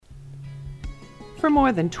For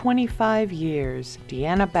more than 25 years,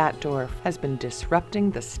 Deanna Batdorf has been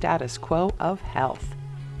disrupting the status quo of health.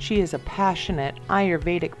 She is a passionate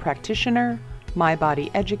Ayurvedic practitioner,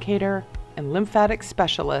 MyBody educator, and lymphatic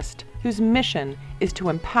specialist whose mission is to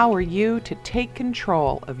empower you to take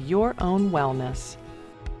control of your own wellness.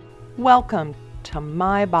 Welcome to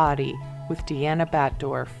MyBody with Deanna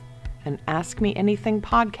Batdorf, an Ask Me Anything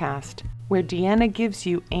podcast where Deanna gives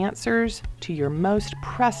you answers to your most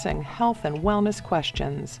pressing health and wellness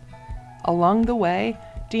questions. Along the way,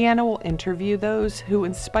 Deanna will interview those who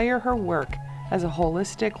inspire her work as a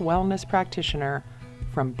holistic wellness practitioner,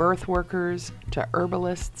 from birth workers to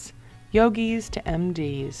herbalists, yogis to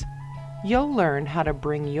MDs. You'll learn how to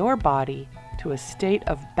bring your body to a state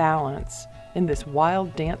of balance in this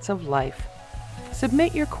wild dance of life.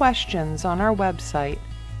 Submit your questions on our website,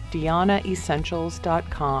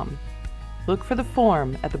 DeannaEssentials.com. Look for the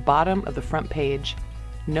form at the bottom of the front page.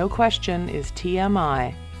 No question is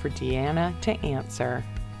TMI for Deanna to answer.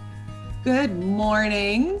 Good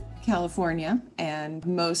morning, California, and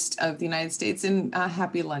most of the United States, and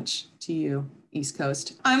happy lunch to you, East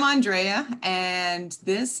Coast. I'm Andrea, and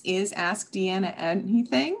this is Ask Deanna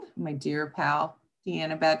Anything. My dear pal,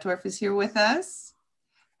 Deanna Batdorf is here with us,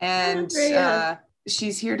 and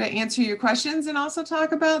she's here to answer your questions and also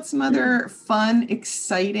talk about some other fun,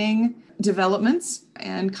 exciting developments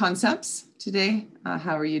and concepts today.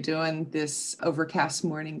 How are you doing this overcast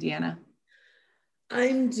morning, Deanna?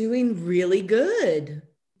 I'm doing really good.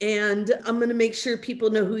 And I'm going to make sure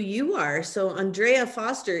people know who you are. So Andrea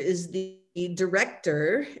Foster is the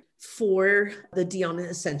director for the Deanna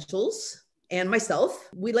Essentials, and myself.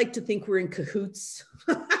 We like to think we're in cahoots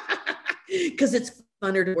because it's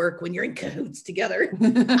funner to work when you're in cahoots together.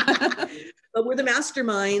 But we're the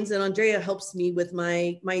masterminds, and Andrea helps me with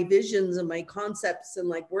my visions and my concepts and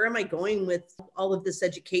like, where am I going with all of this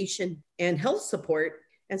education and health support?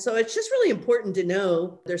 And so it's just really important to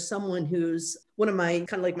know there's someone who's one of my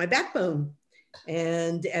kind of like my backbone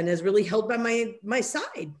and has really held by my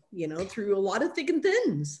side, you know, through a lot of thick and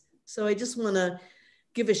thins. So I just want to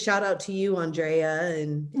give a shout out to you, Andrea,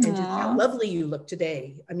 and just how lovely you look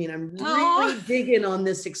today. I mean, I'm really digging on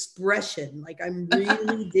this expression. Like, I'm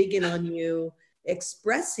really digging on you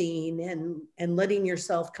expressing and letting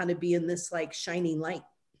yourself kind of be in this like shining light.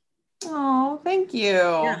 Oh, thank you.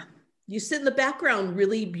 Yeah. You sit in the background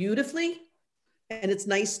really beautifully, and it's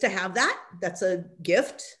nice to have that. That's a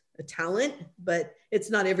gift, a talent, but it's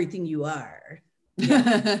not everything you are.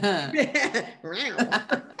 Yeah.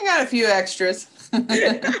 I got a few extras.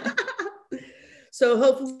 So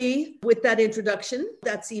hopefully with that introduction,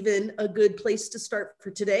 that's even a good place to start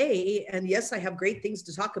for today. And yes, I have great things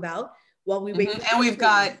to talk about while we wait. And we've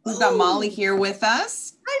got Molly here with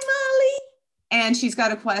us. Hi, Molly. And she's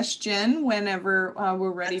got a question whenever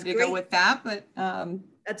we're ready to go with that. But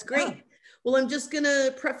that's great. Yeah. Well, I'm just going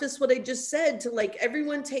to preface what I just said to like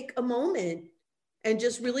everyone take a moment and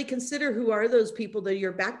just really consider who are those people that are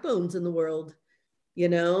your backbones in the world, you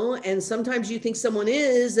know? And sometimes you think someone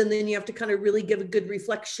is, and then you have to kind of really give a good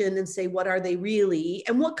reflection and say, what are they really?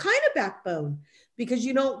 And what kind of backbone? Because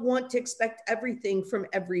you don't want to expect everything from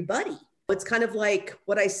everybody. It's kind of like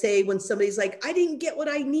what I say when somebody's like, I didn't get what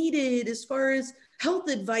I needed as far as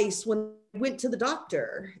health advice when I went to the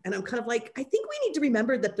doctor. And I'm kind of like, I think we need to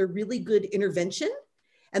remember that they're really good intervention.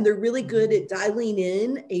 And they're really good at dialing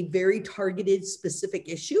in a very targeted specific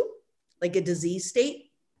issue, like a disease state,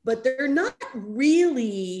 but they're not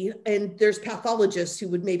really, and there's pathologists who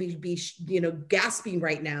would maybe be, gasping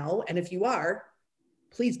right now. And if you are,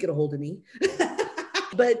 please get a hold of me.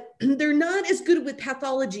 But they're not as good with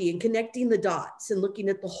pathology and connecting the dots and looking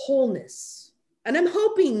at the wholeness. And I'm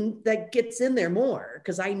hoping that gets in there more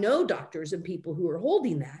because I know doctors and people who are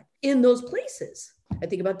holding that in those places. I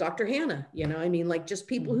think about Dr. Hannah, like just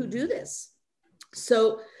people who do this.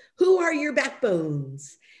 So who are your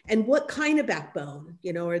backbones and what kind of backbone?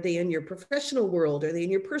 Are they in your professional world? Are they in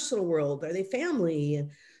your personal world? Are they family? And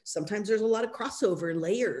sometimes there's a lot of crossover and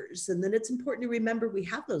layers. And then it's important to remember we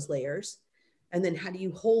have those layers. And then how do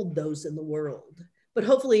you hold those in the world? But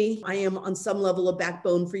hopefully I am on some level of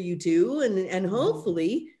backbone for you too. And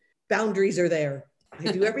hopefully boundaries are there.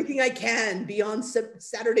 I do everything I can beyond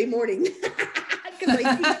Saturday morning.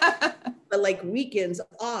 But like weekends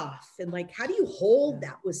off and like, how do you hold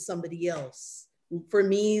that with somebody else? For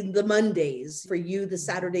me, the Mondays, for you, the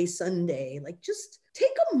Saturday, Sunday, like just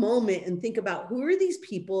take a moment and think about who are these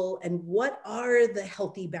people and what are the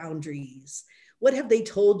healthy boundaries? What have they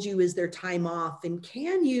told you is their time off? And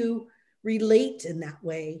can you relate in that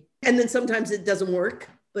way? And then sometimes it doesn't work,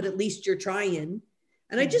 but at least you're trying.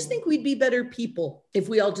 And I just think we'd be better people if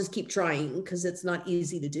we all just keep trying because it's not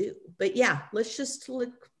easy to do. But yeah, let's just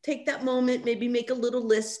take that moment, maybe make a little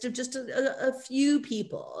list of just a few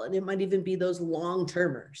people. And it might even be those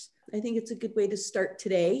long-termers. I think it's a good way to start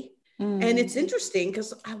today. And it's interesting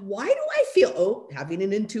because why do I feel, having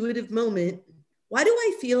an intuitive moment, why do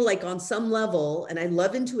I feel like on some level, and I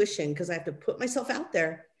love intuition because I have to put myself out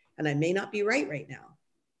there, and I may not be right now,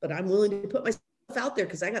 but I'm willing to put myself out there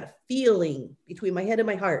because I got a feeling between my head and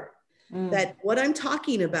my heart that what I'm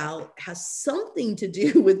talking about has something to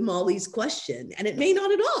do with Molly's question. And it may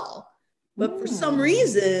not at all. But for some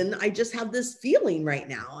reason, I just have this feeling right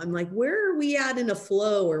now. I'm like, where are we at in a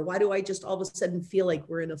flow? Or why do I just all of a sudden feel like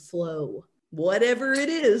we're in a flow? Whatever it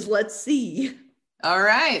is, let's see. All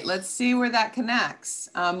right, let's see where that connects.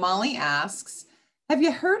 Molly asks, have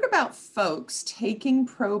you heard about folks taking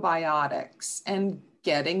probiotics and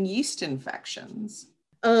getting yeast infections?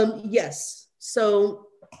 Yes. So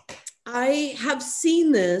I have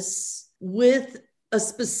seen this with a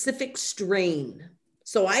specific strain.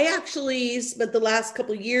 So I actually spent the last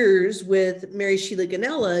couple of years with Mary Sheila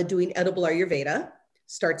Ganella doing Edible Ayurveda,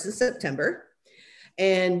 starts in September,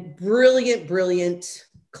 and brilliant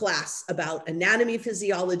class about anatomy,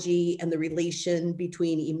 physiology, and the relation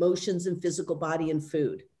between emotions and physical body and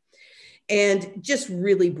food. And just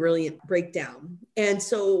really brilliant breakdown. And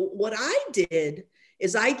so what I did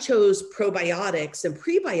is I chose probiotics and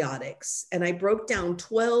prebiotics, and I broke down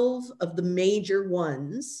 12 of the major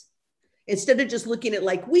ones instead of just looking at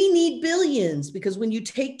like, we need billions, because when you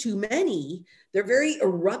take too many, they're very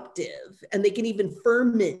eruptive and they can even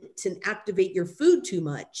ferment and activate your food too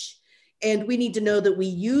much. And we need to know that we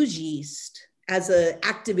use yeast as an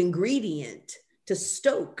active ingredient to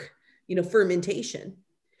stoke, fermentation.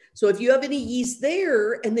 So if you have any yeast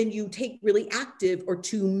there and then you take really active or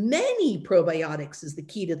too many probiotics is the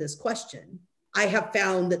key to this question. I have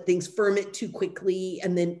found that things ferment too quickly,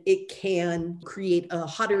 and then it can create a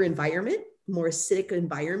hotter environment, more acidic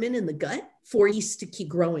environment in the gut for yeast to keep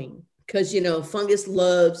growing. Because, fungus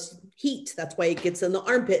loves heat. That's why it gets in the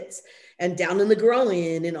armpits and down in the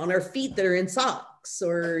groin and on our feet that are in socks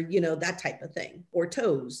or, that type of thing, or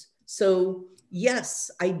toes. So yes,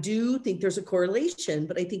 I do think there's a correlation,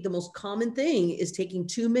 but I think the most common thing is taking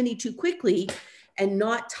too many too quickly and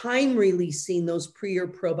not time releasing those pre or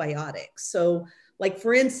probiotics. So like,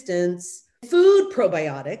 for instance, food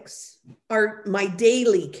probiotics are my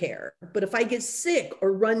daily care. But if I get sick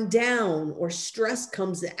or run down or stress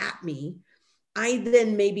comes at me, I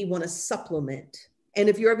then maybe want to supplement. And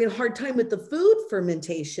if you're having a hard time with the food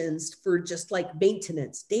fermentations for just like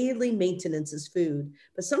maintenance, daily maintenance is food.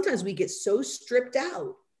 But sometimes we get so stripped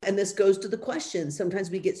out, and this goes to the question, sometimes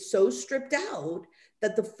we get so stripped out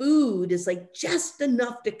that the food is like just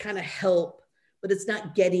enough to kind of help, but it's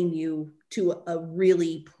not getting you to a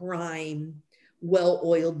really prime,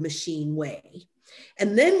 well-oiled machine way.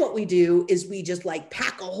 And then what we do is we just like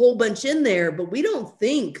pack a whole bunch in there, but we don't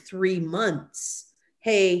think 3 months.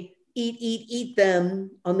 Hey, eat them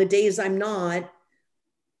on the days I'm not.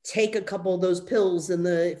 Take a couple of those pills in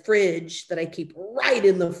the fridge that I keep right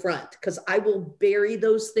in the front, because I will bury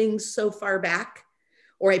those things so far back.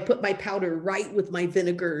 Or I put my powder right with my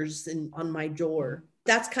vinegars and on my drawer.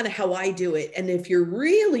 That's kind of how I do it. And if you're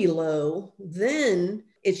really low, then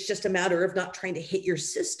it's just a matter of not trying to hit your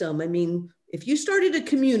system. I mean, if you started a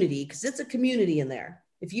community, because it's a community in there,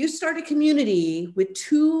 if you start a community with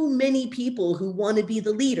too many people who want to be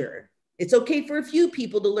the leader, it's okay for a few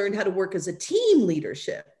people to learn how to work as a team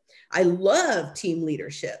leadership. I love team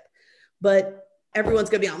leadership, but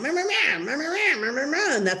everyone's going to be on,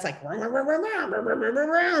 and that's like, and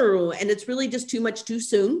it's really just too much too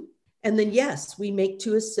soon. And then, yes, we make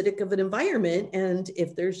too acidic of an environment. And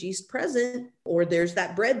if there's yeast present, or there's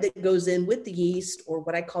that bread that goes in with the yeast, or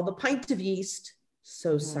what I call the pint of yeast.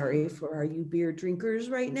 So sorry for all you beer drinkers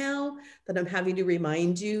right now that I'm having to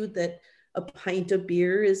remind you that a pint of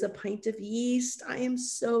beer is a pint of yeast. I am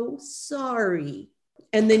so sorry.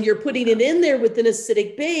 And then you're putting it in there with an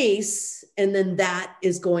acidic base, and then that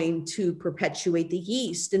is going to perpetuate the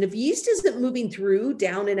yeast. And if yeast isn't moving through,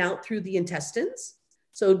 down and out through the intestines,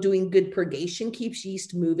 so doing good purgation keeps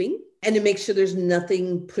yeast moving, and it makes sure there's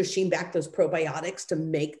nothing pushing back those probiotics to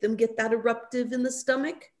make them get that eruptive in the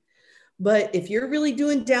stomach. But if you're really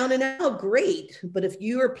doing down and out, great. But if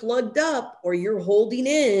you are plugged up, or you're holding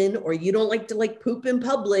in, or you don't like to like poop in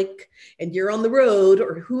public, and you're on the road,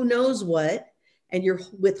 or who knows what, and you're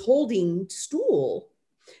withholding stool,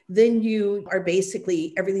 then you are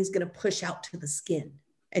basically, everything's going to push out to the skin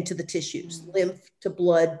and to the tissues, lymph to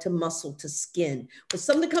blood to muscle to skin. But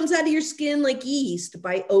something comes out of your skin like yeast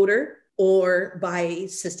by odor or by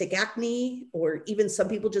cystic acne, or even some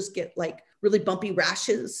people just get like really bumpy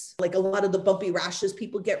rashes. Like a lot of the bumpy rashes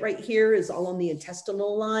people get right here is all on the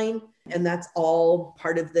intestinal line. And that's all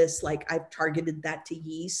part of this. Like I've targeted that to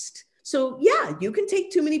yeast. So yeah, you can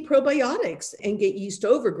take too many probiotics and get yeast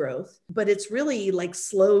overgrowth, but it's really like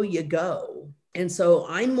slow you go. And so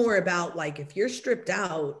I'm more about like, if you're stripped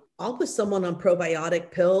out, I'll put someone on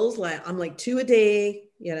probiotic pills. Like I'm like 2 a day,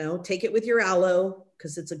 take it with your aloe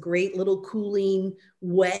because it's a great little cooling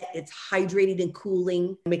wet. It's hydrated and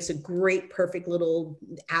cooling. It makes a great, perfect little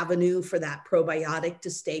avenue for that probiotic to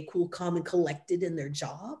stay cool, calm, and collected in their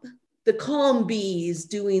job. The calm bees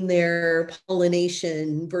doing their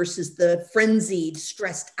pollination versus the frenzied,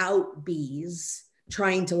 stressed out bees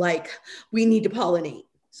trying to we need to pollinate.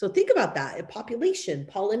 So think about that: population,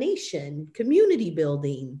 pollination, community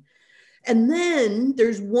building. And then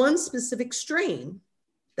there's one specific strain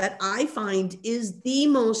that I find is the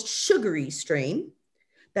most sugary strain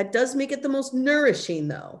that does make it the most nourishing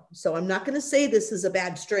though. So I'm not going to say this is a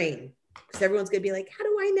bad strain because everyone's going to be like, how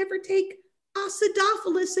do I never take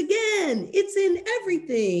Acidophilus again? It's in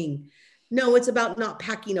everything. No, it's about not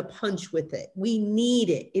packing a punch with it. We need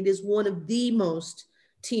it. It is one of the most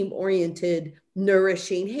team-oriented,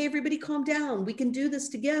 nourishing. Hey, everybody calm down. We can do this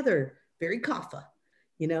together. Very kapha.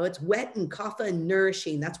 It's wet and kapha and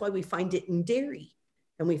nourishing. That's why we find it in dairy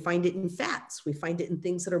and we find it in fats. We find it in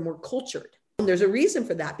things that are more cultured. And there's a reason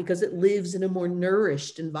for that because it lives in a more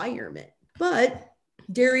nourished environment. But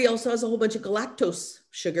dairy also has a whole bunch of galactose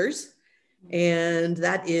sugars. And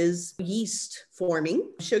that is yeast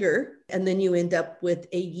forming sugar. And then you end up with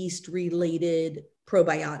a yeast related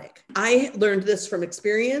probiotic. I learned this from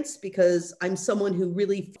experience because I'm someone who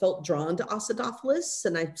really felt drawn to Acidophilus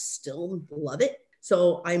and I still love it.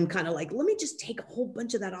 So I'm kind of like, let me just take a whole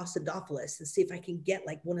bunch of that Acidophilus and see if I can get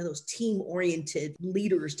like one of those team oriented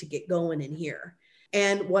leaders to get going in here.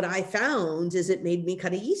 And what I found is it made me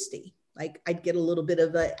kind of yeasty. Like I'd get a little bit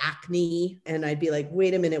of acne and I'd be like,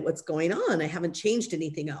 wait a minute, what's going on? I haven't changed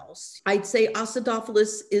anything else. I'd say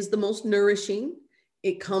Acidophilus is the most nourishing.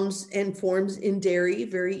 It comes and forms in dairy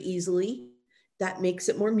very easily. That makes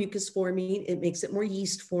it more mucus forming. It makes it more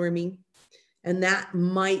yeast forming. And that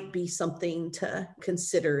might be something to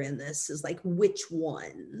consider in this is like which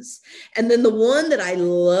ones. And then the one that I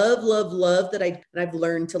love that I've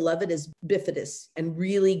learned to love it is Bifidus, and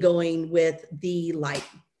really going with the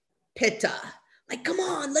Pitta. Like, come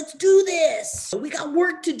on, let's do this. We got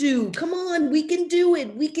work to do. Come on, we can do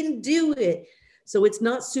it. We can do it. So it's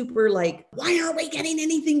not super like, why aren't we getting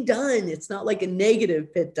anything done? It's not like a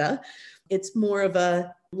negative Pitta. It's more of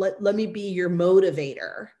a, let me be your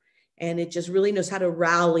motivator. And it just really knows how to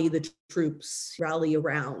rally the troops, rally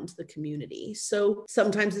around the community. So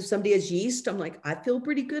sometimes if somebody has yeast, I'm like, I feel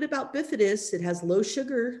pretty good about Bifidus. It has low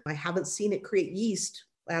sugar. I haven't seen it create yeast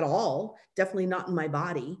at all. Definitely not in my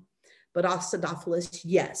body. But Acidophilus,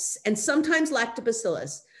 yes. And sometimes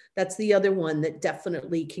Lactobacillus. That's the other one that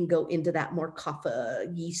definitely can go into that more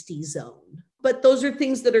kapha yeasty zone. But those are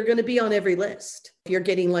things that are going to be on every list. If you're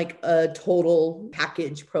getting like a total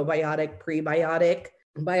package probiotic, prebiotic,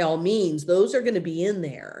 by all means, those are going to be in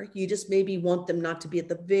there. You just maybe want them not to be at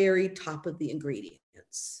the very top of the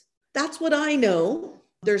ingredients. That's what I know.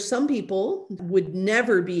 There's some people would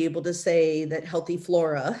never be able to say that healthy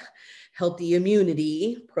flora, healthy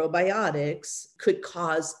immunity, probiotics could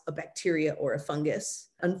cause a bacteria or a fungus.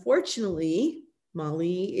 Unfortunately,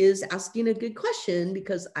 Molly is asking a good question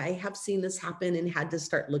because I have seen this happen and had to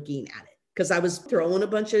start looking at it because I was throwing a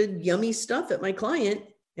bunch of yummy stuff at my client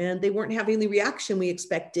and they weren't having the reaction we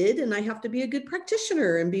expected. And I have to be a good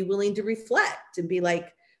practitioner and be willing to reflect and be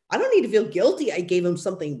like, I don't need to feel guilty. I gave him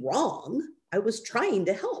something wrong. I was trying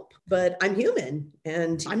to help, but I'm human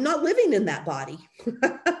and I'm not living in that body.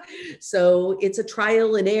 So it's a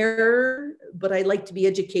trial and error, but I like to be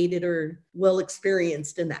educated or well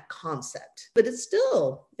experienced in that concept. But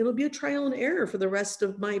it'll be a trial and error for the rest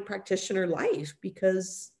of my practitioner life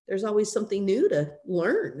because there's always something new to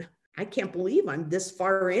learn. I can't believe I'm this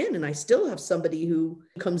far in and I still have somebody who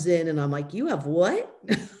comes in and I'm like, you have what?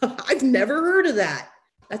 I've never heard of that.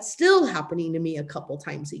 That's still happening to me a couple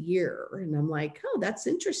times a year. And I'm like, oh, that's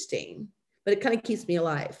interesting. But it kind of keeps me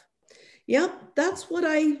alive. Yep, that's what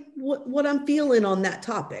I'm feeling on that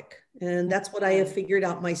topic. And that's what I have figured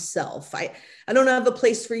out myself. I don't have a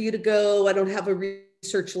place for you to go. I don't have a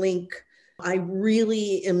research link. I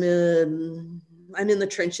really I'm in the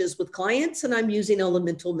trenches with clients and I'm using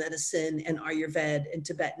elemental medicine and Ayurveda and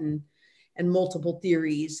Tibetan and multiple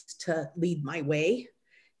theories to lead my way.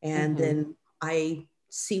 And then I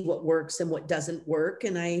see what works and what doesn't work.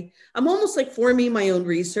 And I'm almost like forming my own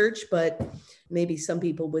research, but maybe some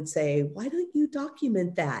people would say, why don't you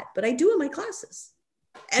document that? But I do in my classes.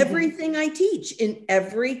 Everything I teach in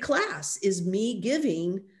every class is me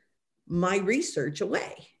giving my research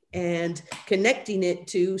away and connecting it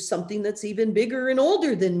to something that's even bigger and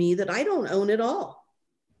older than me that I don't own at all.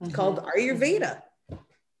 It's called Ayurveda.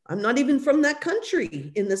 I'm not even from that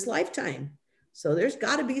country in this lifetime. So there's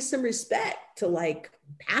got to be some respect to like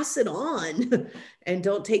pass it on and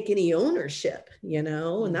don't take any ownership, you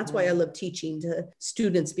know? And that's why I love teaching to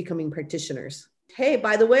students becoming practitioners. Hey,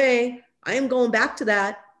 by the way, I am going back to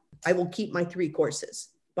that. I will keep my 3 courses: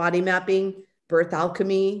 body mapping, birth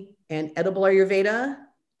alchemy, and edible Ayurveda.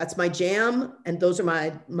 That's my jam. And those are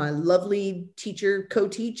my lovely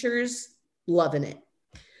co-teachers, loving it.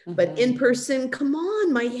 But in person, come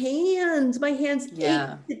on, my hands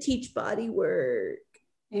ache to teach body work.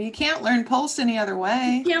 And you can't learn pulse any other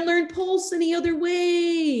way. You can't learn pulse any other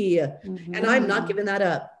way. And I'm not giving that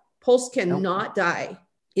up. Pulse cannot die.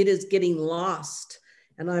 It is getting lost.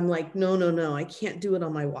 And I'm like, no, I can't do it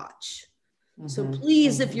on my watch. So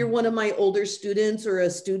please, if you're one of my older students or a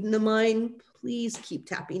student of mine, please keep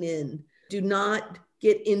tapping in. Do not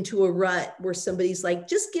get into a rut where somebody's like,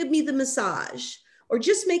 just give me the massage or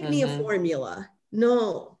just make me a formula.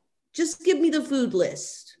 No, just give me the food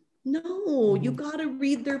list. No, you got to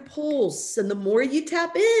read their pulse. And the more you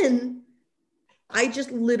tap in, I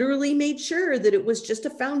just literally made sure that it was just a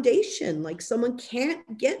foundation. Like someone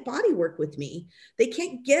can't get body work with me. They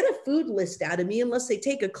can't get a food list out of me unless they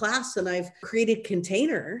take a class and I've created a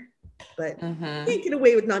container. But you can't get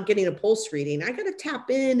away with not getting a pulse reading. I got to tap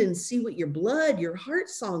in and see what your heart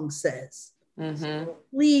song says. So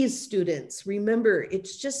please, students, remember,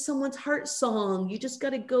 it's just someone's heart song. You just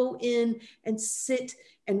got to go in and sit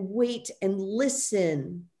and wait and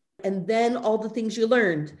listen. And then all the things you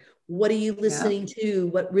learned. What are you listening to?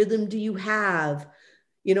 What rhythm do you have?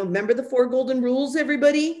 You know, remember the 4 golden rules,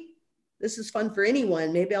 everybody? This is fun for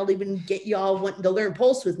anyone. Maybe I'll even get y'all wanting to learn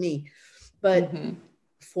pulse with me. But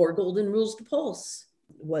 4 golden rules to pulse.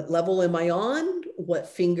 What level am I on? What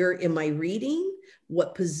finger am I reading?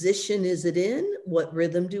 What position is it in? What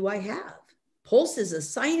rhythm do I have? Pulse is a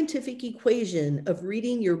scientific equation of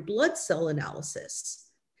reading your blood cell analysis.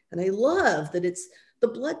 And I love that it's the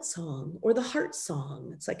blood song or the heart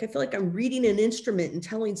song. It's like, I feel like I'm reading an instrument and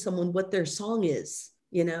telling someone what their song is.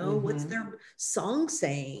 You know, what's their song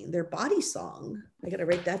saying, their body song? I got to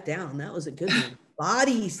write that down. That was a good one.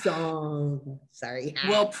 Body song. Sorry.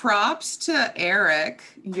 Well, props to Eric,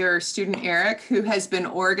 your student Eric, who has been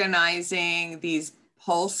organizing these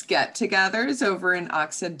Pulse get-togethers over in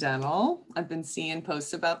Occidental. I've been seeing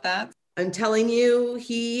posts about that. I'm telling you,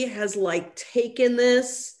 he has like taken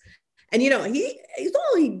this. And, you know, he's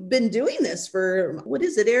only been doing this for, what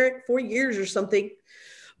is it, Eric, 4 years or something.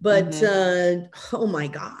 But, oh my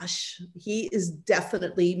gosh, he is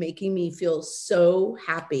definitely making me feel so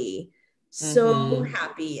happy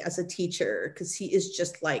as a teacher, because he is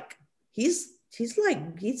just like, he's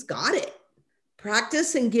got it.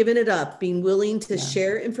 Practice and giving it up, being willing to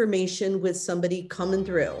share information with somebody coming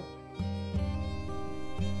through.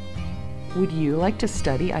 Would you like to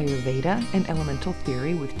study Ayurveda and elemental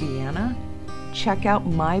theory with Deanna? Check out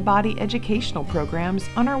My Body educational programs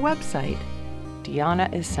on our website,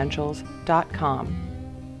 DeannaEssentials.com.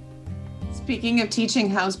 Speaking of teaching,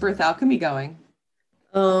 how's Birth Alchemy going?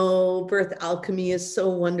 Oh, Birth Alchemy is so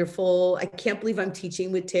wonderful. I can't believe I'm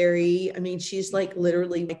teaching with Terry. I mean, she's like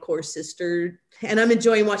literally my core sister. And I'm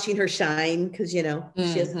enjoying watching her shine because, you know,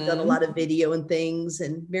 she hasn't done a lot of video and things.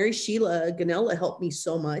 And Mary Sheila Ganella helped me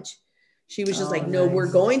so much. She was just no,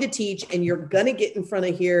 we're going to teach and you're going to get in front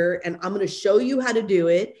of here and I'm going to show you how to do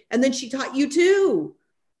it. And then she taught you too.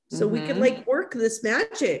 So we could like work this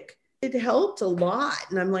magic. It helped a lot.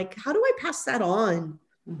 And I'm like, how do I pass that on?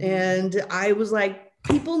 And I was like,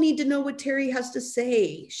 people need to know what Terry has to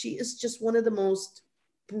say. She is just one of the most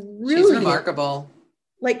brilliant. She's remarkable.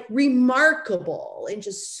 Like remarkable and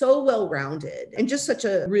just so well-rounded and just such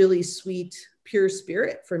a really sweet, pure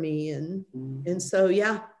spirit for me. And so,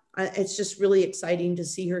 yeah, it's just really exciting to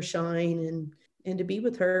see her shine and to be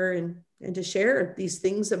with her and to share these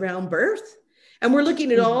things around birth. And we're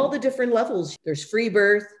looking at all the different levels. There's free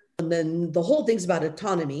birth. And then the whole thing's about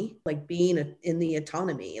autonomy, like being in the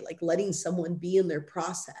autonomy, like letting someone be in their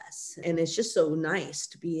process. And it's just so nice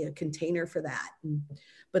to be a container for that.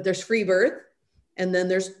 But there's free birth, and then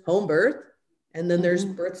there's home birth, and then there's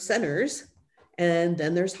birth centers, and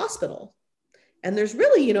then there's hospital. And there's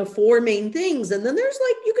really, you know, 4 main things. And then there's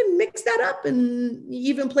like, you can mix that up and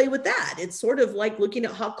even play with that. It's sort of like looking at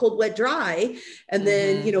hot, cold, wet, dry. And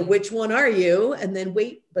then, you know, which one are you? And then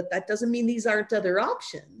wait, but that doesn't mean these aren't other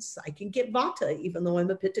options. I can get Vata, even though I'm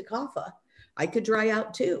a Pitta Kapha. I could dry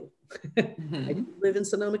out too. I live in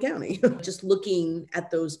Sonoma County, just looking at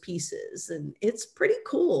those pieces, and it's pretty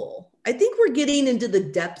cool. I think we're getting into the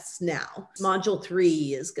depths now. Module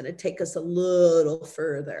 3 is going to take us a little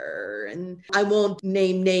further, and I won't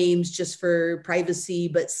name names just for privacy,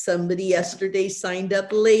 but somebody yesterday signed up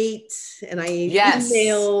late, and I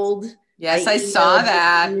emailed. Yes, I saw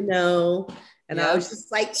that. And I was just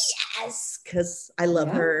like, yes, because I love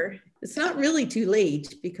her. It's not really too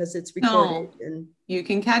late because it's recorded. No, and you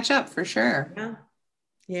can catch up for sure.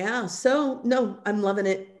 Yeah. So no, I'm loving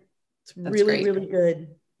it. It's That's really, great. really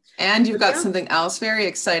good. And you've got something else very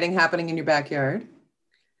exciting happening in your backyard.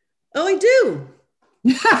 Oh, I do.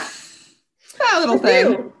 That little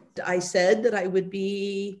thing. I said that I would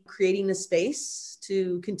be creating a space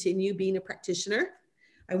to continue being a practitioner.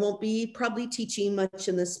 I won't be probably teaching much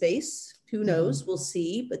in this space. Who knows? We'll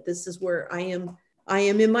see. But this is where I am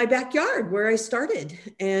in my backyard where I started.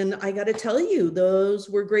 And I got to tell you, those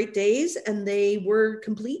were great days and they were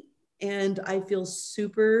complete. And I feel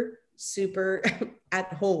super, super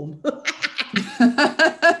at home.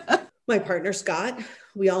 My partner, Scott,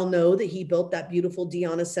 we all know that he built that beautiful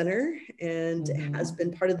Dhyana Center and has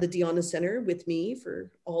been part of the Dhyana Center with me for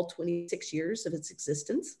all 26 years of its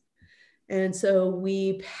existence. And so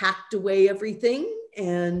we packed away everything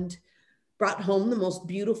and brought home the most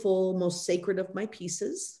beautiful, most sacred of my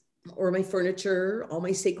pieces, or my furniture, all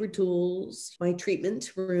my sacred tools, my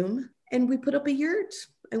treatment room. And we put up a yurt.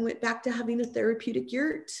 I went back to having a therapeutic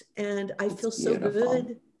yurt, and I feel so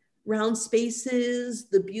good. Round spaces,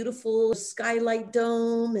 the beautiful skylight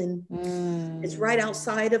dome, and it's right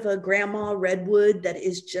outside of a grandma redwood that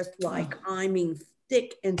is just like, I mean,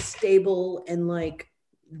 thick and stable and like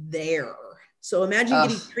there. So imagine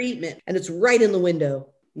getting treatment and it's right in the window.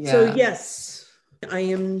 Yeah. So yes, I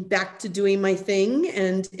am back to doing my thing.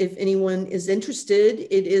 And if anyone is interested,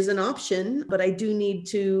 it is an option, but I do need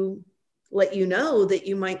to let you know that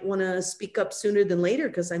you might want to speak up sooner than later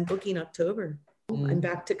because I'm booking October. I'm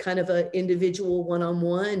back to kind of an individual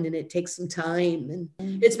one-on-one, and it takes some time. And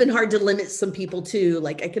it's been hard to limit some people too.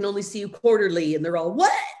 Like, I can only see you quarterly, and they're all,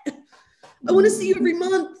 what? I want to see you every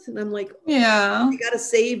month. And I'm like, I got to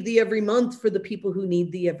save the every month for the people who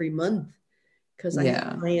need the every month. Because I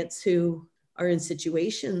have clients who are in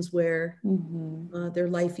situations where their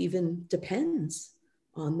life even depends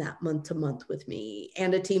on that month to month with me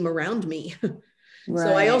and a team around me.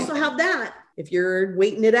 So I also have that. If you're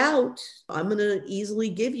waiting it out, I'm going to easily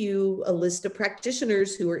give you a list of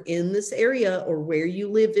practitioners who are in this area or where you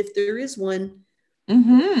live, if there is one.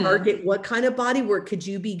 Target what kind of body work could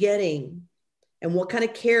you be getting and what kind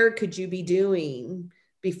of care could you be doing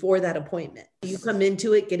before that appointment. You come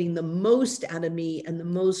into it getting the most out of me and the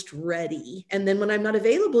most ready. And then when I'm not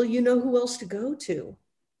available, you know who else to go to.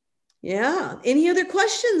 Yeah. Any other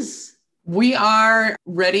questions? We are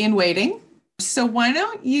ready and waiting. So why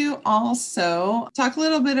don't you also talk a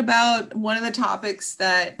little bit about one of the topics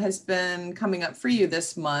that has been coming up for you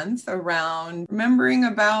this month around remembering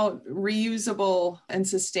about reusable and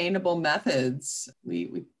sustainable methods.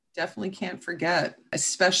 We definitely can't forget,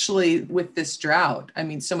 especially with this drought. I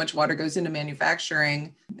mean, so much water goes into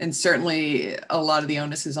manufacturing, and certainly a lot of the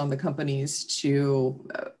onus is on the companies to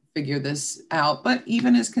figure this out. But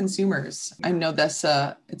even as consumers, I know it's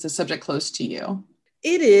a subject close to you.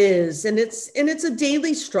 It is. And it's a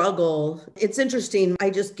daily struggle. It's interesting. I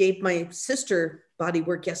just gave my sister body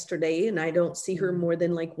work yesterday, and I don't see her more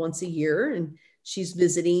than like once a year. And she's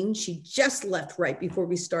visiting. She just left right before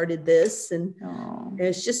we started this. And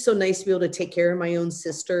it's just so nice to be able to take care of my own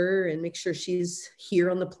sister and make sure she's here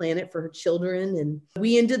on the planet for her children. And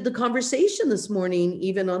we ended the conversation this morning,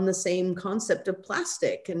 even on the same concept of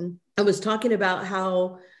plastic. And I was talking about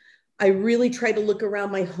how I really try to look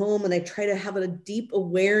around my home and I try to have a deep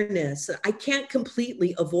awareness. I can't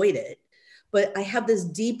completely avoid it, but I have this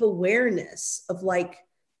deep awareness of like,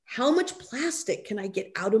 how much plastic can I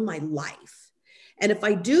get out of my life? And if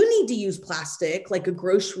I do need to use plastic, like a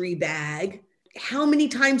grocery bag, how many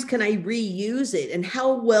times can I reuse it? And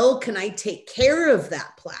how well can I take care of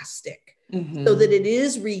that plastic so that it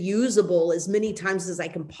is reusable as many times as I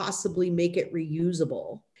can possibly make it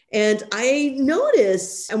reusable? And I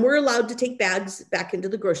notice, and we're allowed to take bags back into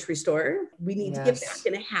the grocery store. We need to get back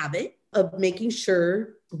in a habit of making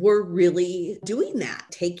sure we're really doing that,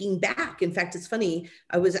 taking back. In fact, it's funny.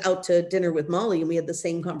 I was out to dinner with Molly and we had the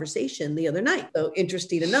same conversation the other night. So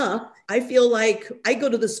interesting enough, I feel like I go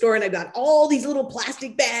to the store and I've got all these little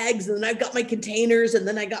plastic bags and then I've got my containers and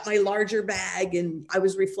then I got my larger bag. And I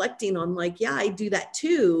was reflecting on like, yeah, I do that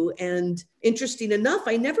too. And interesting enough,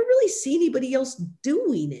 I never really see anybody else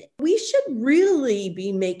doing it. We should really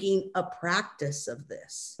be making a practice of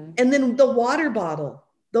this. And then the water bottle.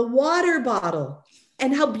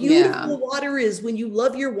 And how beautiful water is when you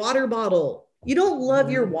love your water bottle. You don't love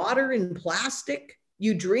your water in plastic.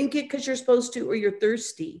 You drink it because you're supposed to, or you're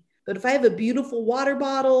thirsty. But if I have a beautiful water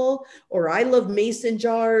bottle, or I love mason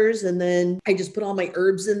jars, and then I just put all my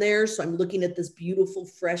herbs in there. So I'm looking at this beautiful,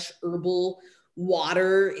 fresh herbal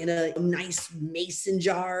water in a nice mason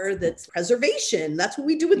jar. That's preservation. That's what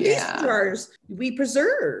we do with mason jars. We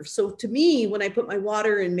preserve. So to me, when I put my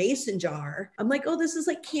water in mason jar, I'm like, oh, this is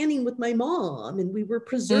like canning with my mom. And we were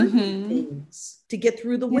preserving things to get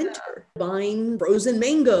through the winter. Buying frozen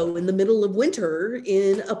mango in the middle of winter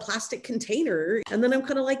in a plastic container. And then I'm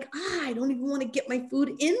kind of like, I don't even want to get my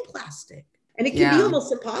food in plastic. And it can be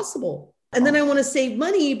almost impossible. And then I want to save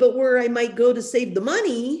money, but where I might go to save the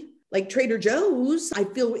money, like Trader Joe's, I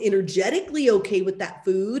feel energetically okay with that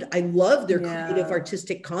food. I love their creative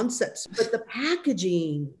artistic concepts, but the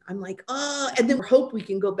packaging, I'm like, and then hope we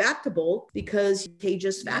can go back to bulk because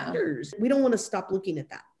contagious factors. We don't want to stop looking at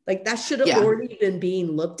that. Like that should have already been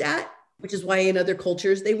being looked at, which is why in other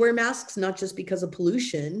cultures, they wear masks, not just because of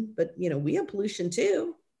pollution, but we have pollution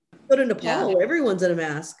too. Go to Nepal, everyone's in a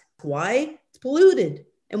mask. Why? It's polluted.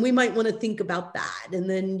 And we might want to think about that, and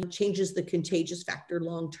then it changes the contagious factor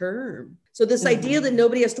long term. So this idea that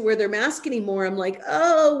nobody has to wear their mask anymore, I'm like,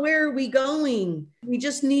 oh, where are we going? We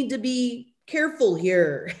just need to be careful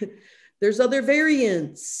here. There's other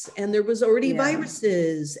variants, and there was already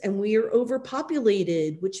viruses, and we are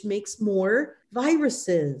overpopulated, which makes more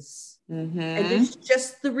viruses. And it's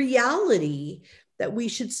just the reality that we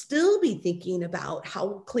should still be thinking about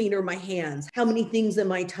how clean are my hands? How many things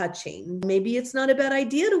am I touching? Maybe it's not a bad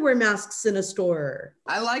idea to wear masks in a store.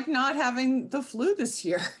 I like not having the flu this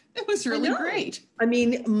year. It was really great. I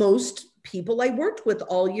mean, most people I worked with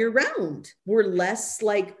all year round were less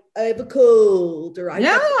like, I have a cold or I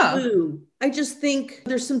have the flu. I just think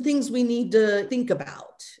there's some things we need to think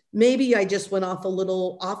about. Maybe I just went off a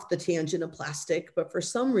little off the tangent of plastic, but for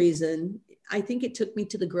some reason, I think it took me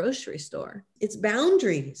to the grocery store. It's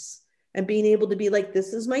boundaries and being able to be like,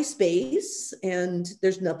 this is my space and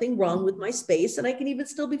there's nothing wrong with my space. And I can even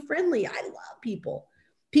still be friendly. I love people.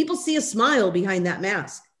 People see a smile behind that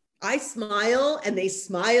mask. I smile and they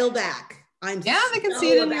smile back. They can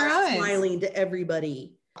see it in your eyes. Smiling to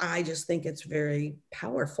everybody. I just think it's very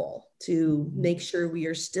powerful to make sure we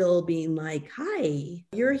are still being like, hi,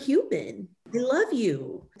 you're a human. I love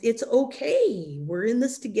you. It's okay. We're in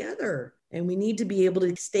this together. And we need to be able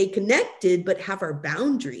to stay connected, but have our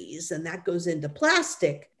boundaries. And that goes into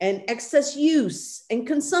plastic and excess use and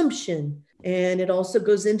consumption. And it also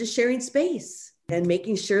goes into sharing space and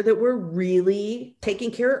making sure that we're really taking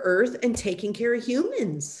care of Earth and taking care of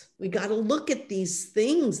humans. We got to look at these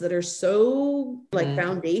things that are so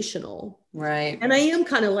foundational. Right. And I am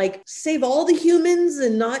kind of like, save all the humans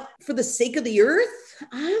and not for the sake of the Earth.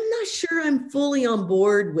 I'm not sure I'm fully on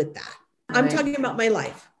board with that. Right. I'm talking about my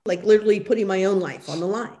life. Like literally putting my own life on the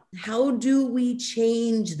line. How do we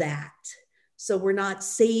change that so we're not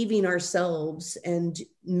saving ourselves and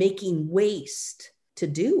making waste to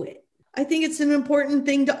do it? I think it's an important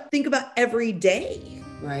thing to think about every day.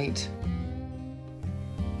 Right.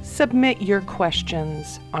 Submit your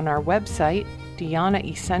questions on our website,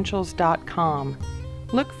 DhyanaEssentials.com.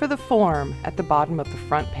 Look for the form at the bottom of the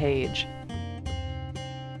front page.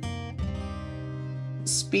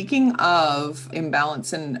 Speaking of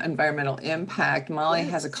imbalance and environmental impact, Molly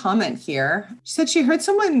has a comment here. She said she heard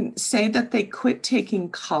someone say that they quit taking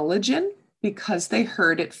collagen because they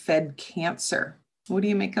heard it fed cancer. What do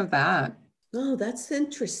you make of that? Oh, that's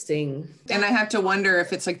interesting. And I have to wonder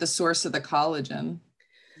if it's like the source of the collagen.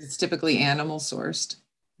 It's typically animal sourced.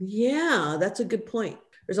 Yeah, that's a good point.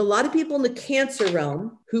 There's a lot of people in the cancer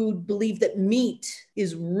realm who believe that meat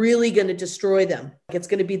is really going to destroy them. It's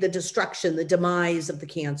going to be the destruction, the demise of the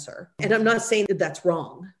cancer. And I'm not saying that that's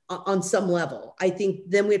wrong on some level. I think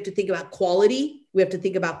then we have to think about quality. We have to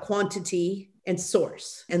think about quantity and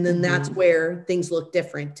source. And then that's where things look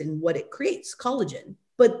different and what it creates, collagen.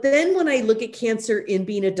 But then when I look at cancer in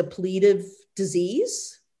being a depletive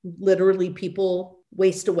disease, literally people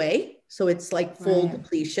waste away. So it's like full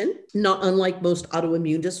depletion, not unlike most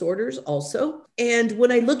autoimmune disorders also. And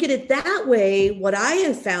when I look at it that way, what I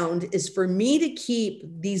have found is for me to keep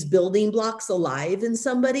these building blocks alive in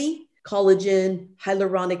somebody, collagen,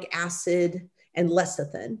 hyaluronic acid, and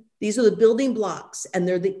lecithin. These are the building blocks, and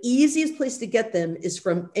they're the easiest place to get them is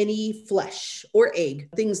from any flesh or egg,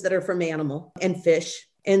 things that are from animal and fish.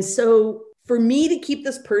 And so for me to keep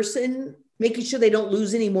this person, making sure they don't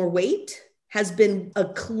lose any more weight has been a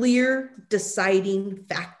clear deciding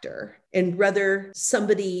factor, and whether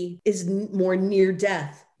somebody is more near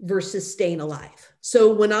death versus staying alive.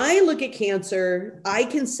 So when I look at cancer, I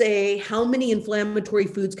can say, how many inflammatory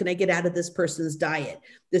foods can I get out of this person's diet?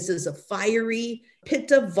 This is a fiery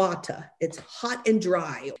pitta vata. It's hot and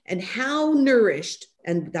dry. And how nourished,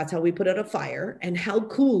 and that's how we put out a fire, and how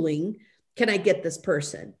cooling can I get this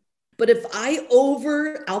person? But if I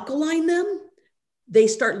over alkaline them, they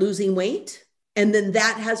start losing weight. And then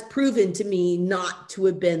that has proven to me not to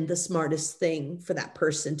have been the smartest thing for that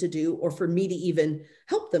person to do, or for me to even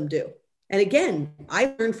help them do. And again,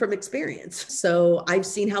 I learned from experience. So I've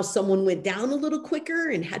seen how someone went down a little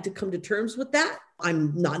quicker and had to come to terms with that.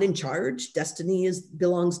 I'm not in charge. Destiny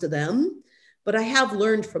belongs to them. But I have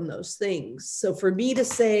learned from those things. So for me to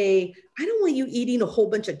say, I don't want you eating a whole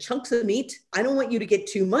bunch of chunks of meat. I don't want you to get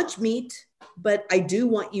too much meat, but I do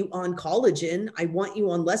want you on collagen. I want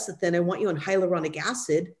you on lecithin. I want you on hyaluronic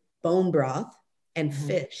acid, bone broth, and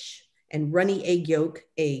fish, and runny egg yolk,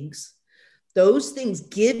 eggs. Those things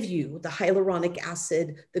give you the hyaluronic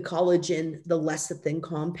acid, the collagen, the lecithin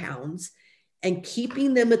compounds, and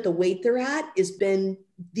keeping them at the weight they're at has been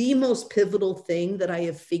the most pivotal thing that I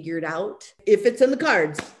have figured out. If it's in the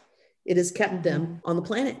cards, it has kept them on the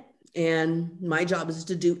planet. And my job is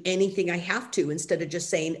to do anything I have to, instead of just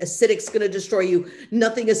saying acidic's going to destroy you.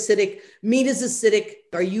 Nothing acidic. Meat is acidic.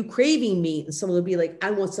 Are you craving meat? And someone will be like,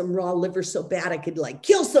 I want some raw liver so bad I could like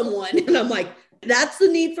kill someone. And I'm like, that's the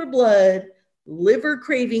need for blood. Liver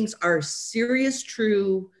cravings are serious,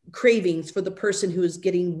 true cravings for the person who is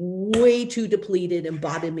getting way too depleted and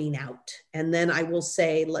bottoming out. And then I will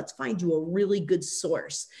say, let's find you a really good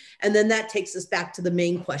source. And then that takes us back to the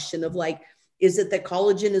main question of like, is it that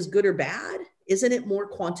collagen is good or bad? Isn't it more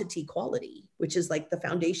quantity quality, which is like the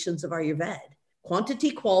foundations of Ayurveda?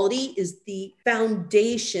 Quantity quality is the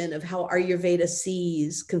foundation of how Ayurveda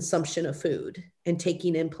sees consumption of food and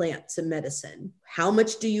taking in plants and medicine. How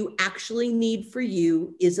much do you actually need for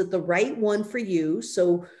you? Is it the right one for you?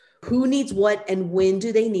 So who needs what and when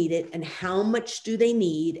do they need it? And how much do they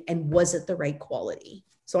need? And was it the right quality?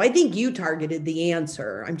 So I think you targeted the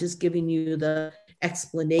answer. I'm just giving you the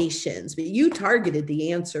explanations, but you targeted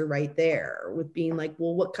the answer right there with being like,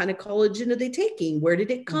 well, what kind of collagen are they taking? Where did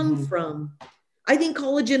it come from? I think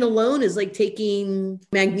collagen alone is like taking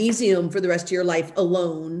magnesium for the rest of your life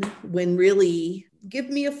alone, when really give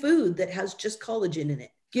me a food that has just collagen in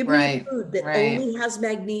it. Give me a food that only has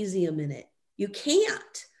magnesium in it. You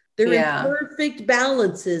can't. They're in perfect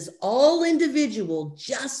balances, all individual,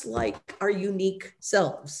 just like our unique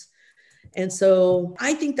selves. And so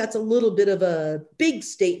I think that's a little bit of a big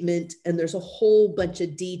statement, and there's a whole bunch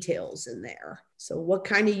of details in there. So what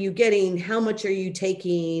kind are you getting? How much are you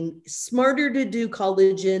taking? Smarter to do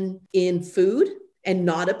collagen in food and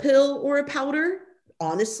not a pill or a powder.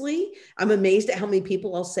 Honestly, I'm amazed at how many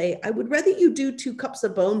people I'll say, I would rather you do 2 cups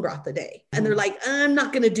of bone broth a day. And they're like, I'm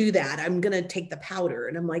not going to do that. I'm going to take the powder.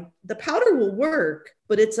 And I'm like, the powder will work,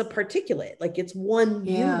 but it's a particulate. Like it's one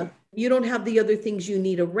unit. You don't have the other things you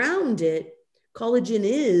need around it. Collagen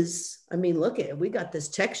is, I mean, look at it. We got this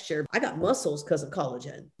texture. I got muscles because of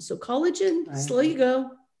collagen. So collagen, slow you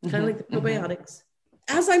go, kind of like the probiotics.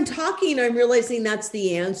 As I'm talking, I'm realizing that's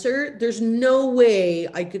the answer. There's no way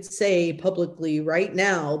I could say publicly right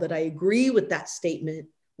now that I agree with that statement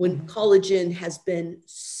when collagen has been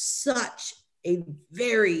such a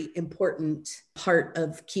very important part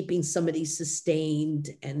of keeping somebody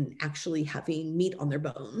sustained and actually having meat on their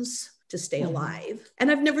bones to stay alive.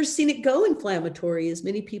 And I've never seen it go inflammatory as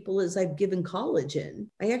many people as I've given collagen.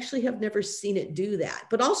 I actually have never seen it do that,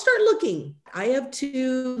 but I'll start looking. I have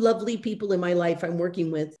 2 lovely people in my life I'm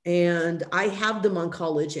working with, and I have them on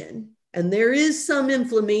collagen. And there is some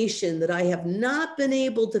inflammation that I have not been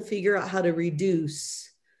able to figure out how to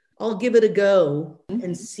reduce. I'll give it a go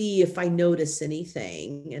and see if I notice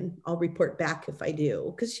anything, and I'll report back if I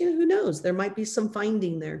do. Because, you know, who knows? There might be some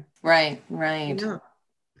finding there. Right. Yeah.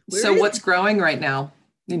 So what's growing right now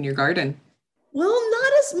in your garden? Well,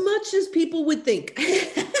 not as much as people would think.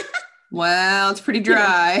 Well, it's pretty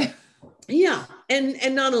dry. Yeah.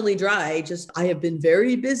 And not only dry, just I have been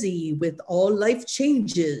very busy with all life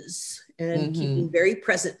changes and keeping very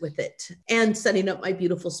present with it and setting up my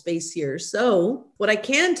beautiful space here. So what I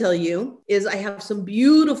can tell you is I have some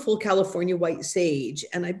beautiful California white sage,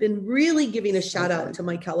 and I've been really giving a shout out to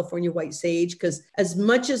my California white sage, because as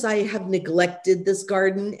much as I have neglected this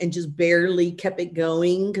garden and just barely kept it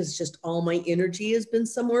going because just all my energy has been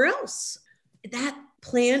somewhere else, that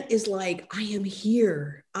plant is like, I am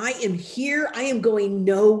here. I am here. I am going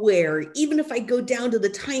nowhere. Even if I go down to the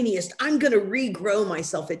tiniest, I'm going to regrow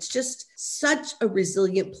myself. It's just such a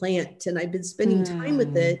resilient plant. And I've been spending time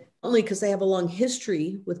with it only because I have a long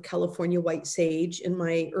history with California white sage in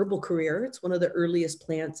my herbal career. It's one of the earliest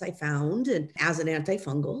plants I found, and as an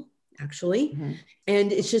antifungal, actually.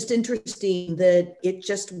 And it's just interesting that it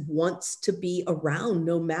just wants to be around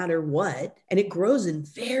no matter what. And it grows in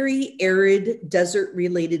very arid, desert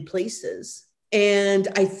related places. And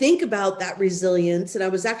I think about that resilience. And I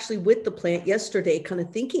was actually with the plant yesterday, kind of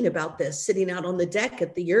thinking about this, sitting out on the deck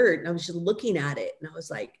at the yurt. And I was just looking at it. And I was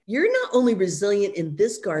like, you're not only resilient in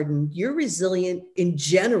this garden, you're resilient in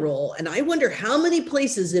general. And I wonder how many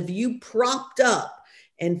places have you propped up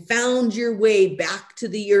and found your way back to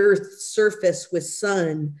the earth's surface with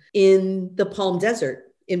sun in the Palm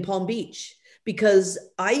Desert, in Palm Beach. Because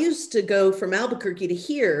I used to go from Albuquerque to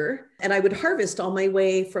here, and I would harvest on my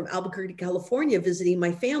way from Albuquerque to California, visiting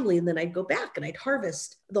my family. And then I'd go back and I'd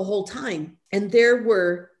harvest the whole time. And there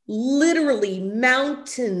were literally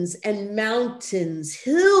mountains and mountains,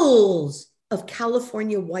 hills of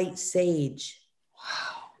California white sage.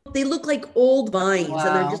 They look like old vines,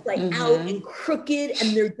 and they're just like out and crooked,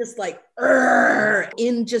 and they're just like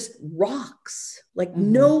in just rocks, like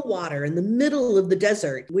no water in the middle of the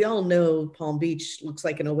desert. We all know Palm Beach looks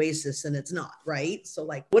like an oasis, and it's not, right? So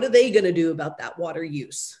like, what are they going to do about that water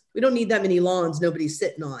use? We don't need that many lawns nobody's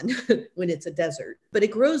sitting on when it's a desert, but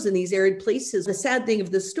it grows in these arid places. The sad thing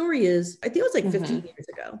of this story is, I think it was like 15 years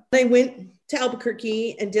ago, I went to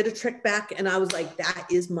Albuquerque and did a trek back, and I was like, that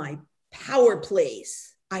is my power place.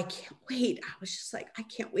 I can't wait. I was just like, I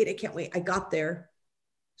can't wait. I can't wait. I got there,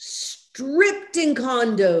 stripped in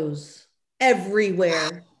condos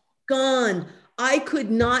everywhere, gone. I could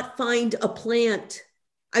not find a plant.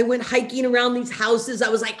 I went hiking around these houses. I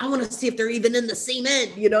was like, I want to see if they're even in the same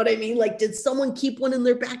end. You know what I mean? Like, did someone keep one in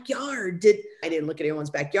their backyard? I didn't look at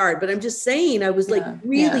anyone's backyard, but I'm just saying, I was like,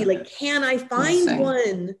 really, like, can I find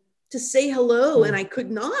one to say hello? And I could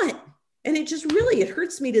not. And it just really, it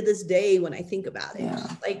hurts me to this day when I think about it.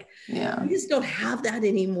 Like, we just don't have that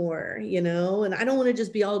anymore, you know? And I don't want to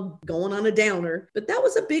just be all going on a downer, but that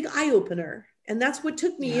was a big eye opener. And that's what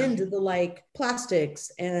took me into the like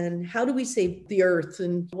plastics and how do we save the earth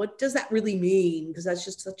and what does that really mean? Because that's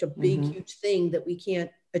just such a big, huge thing that we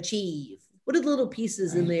can't achieve. What are the little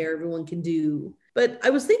pieces in there everyone can do? But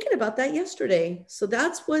I was thinking about that yesterday. So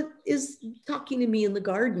that's what is talking to me in the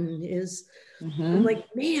garden is, I'm like,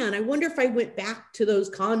 man, I wonder if I went back to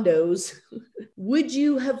those condos, would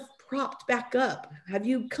you have propped back up? Have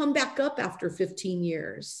you come back up after 15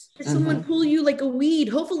 years? Did someone pull you like a weed?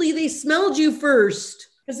 Hopefully they smelled you first.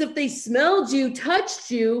 Because if they smelled you,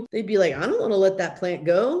 touched you, they'd be like, I don't want to let that plant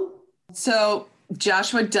go. So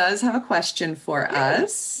Joshua does have a question for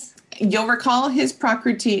us. You'll recall his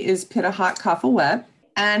prakriti is Pitta hot kapha wet,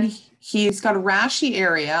 and he's got a rashy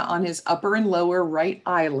area on his upper and lower right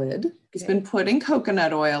eyelid. He's been putting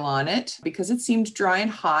coconut oil on it because it seemed dry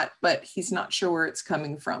and hot, but he's not sure where it's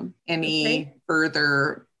coming from. Any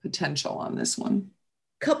further potential on this one?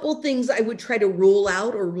 Couple things I would try to rule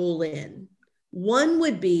out or rule in. One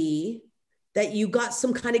would be that you got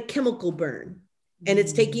some kind of chemical burn and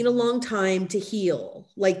it's taking a long time to heal.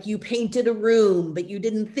 Like you painted a room, but you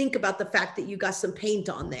didn't think about the fact that you got some paint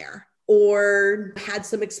on there, or had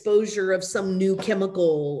some exposure of some new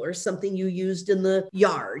chemical or something you used in the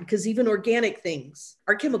yard, because even organic things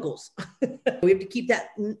are chemicals. We have to keep that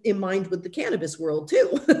in mind with the cannabis world too.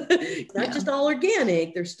 It's not just all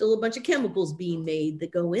organic. There's still a bunch of chemicals being made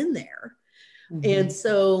that go in there. And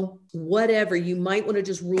so whatever, you might want to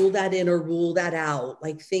just rule that in or rule that out.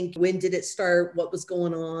 Like think, when did it start? What was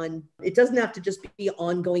going on? It doesn't have to just be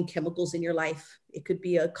ongoing chemicals in your life. It could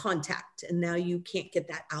be a contact and now you can't get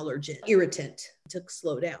that allergen, irritant to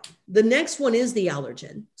slow down. The next one is the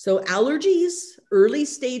allergen. So allergies, early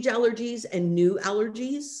stage allergies and new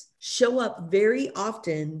allergies show up very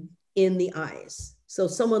often in the eyes. So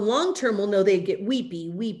someone long-term will know they get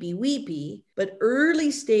weepy, but early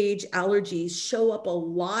stage allergies show up a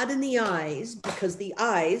lot in the eyes because the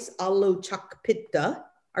eyes, Alochak Pitta,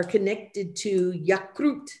 are connected to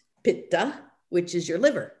Yakrut Pitta, which is your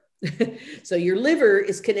liver. So your liver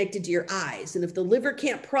is connected to your eyes. And if the liver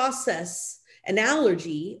can't process an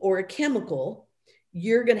allergy or a chemical,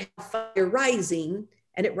 you're going to have fire rising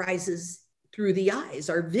and it rises through the eyes.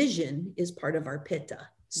 Our vision is part of our pitta.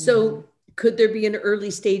 So could there be an early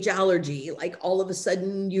stage allergy? Like all of a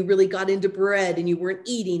sudden you really got into bread and you weren't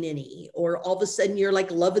eating any, or all of a sudden you're like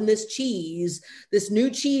loving this cheese, this new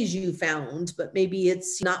cheese you found, but maybe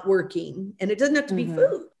it's not working. And it doesn't have to be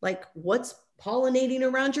food. Like what's pollinating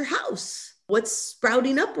around your house? What's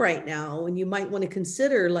sprouting up right now? And you might want to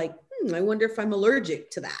consider like, I wonder if I'm allergic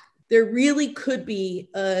to that. There really could be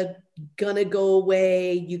a gonna go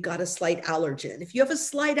away, you got a slight allergen. If you have a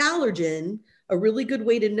slight allergen, a really good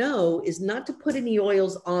way to know is not to put any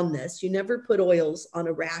oils on this. You never put oils on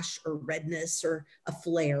a rash or redness or a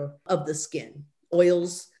flare of the skin.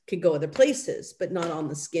 Oils can go other places, but not on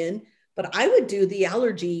the skin. But I would do the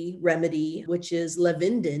allergy remedy, which is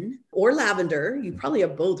lavendin or lavender. You probably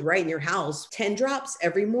have both right in your house. 10 drops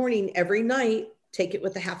every morning, every night. Take it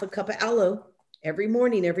with a half a cup of aloe every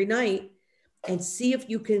morning, every night, and see if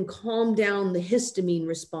you can calm down the histamine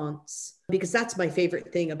response. Because that's my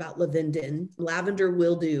favorite thing about lavendin. Lavender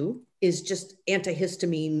will do is just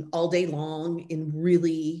antihistamine all day long in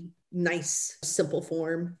really nice, simple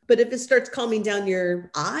form. But if it starts calming down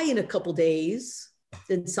your eye in a couple days,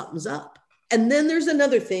 then something's up. And then there's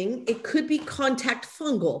another thing. It could be contact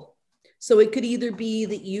fungal. So it could either be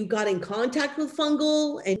that you got in contact with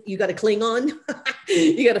fungal and you got a Klingon,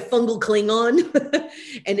 you got a fungal Klingon,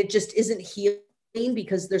 and it just isn't healing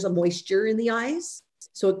because there's a moisture in the eyes.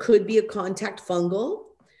 So it could be a contact fungal,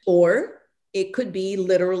 or it could be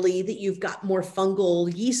literally that you've got more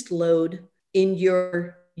fungal yeast load in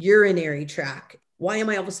your urinary tract. Why am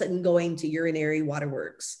I all of a sudden going to urinary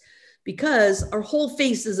waterworks? Because our whole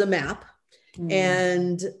face is a map.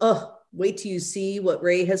 And wait till you see what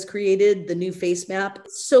Ray has created, the new face map.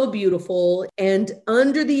 It's so beautiful. And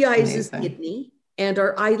under the eyes is kidney, and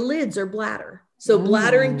our eyelids are bladder. So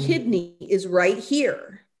bladder and kidney is right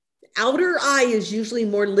here. Outer eye is usually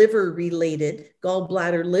more liver related,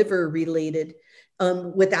 gallbladder, liver related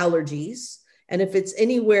with allergies. And if it's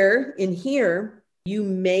anywhere in here, you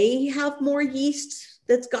may have more yeast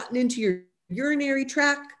that's gotten into your urinary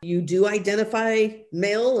tract. You do identify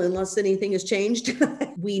male unless anything has changed.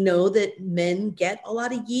 We know that men get a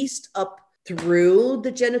lot of yeast up through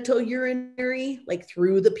the genital urinary, like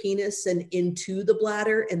through the penis and into the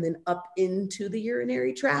bladder and then up into the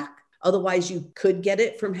urinary tract. Otherwise, you could get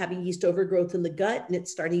it from having yeast overgrowth in the gut and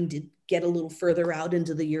it's starting to get a little further out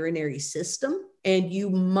into the urinary system. And you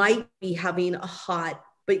might be having a hot,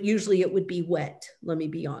 but usually it would be wet. Let me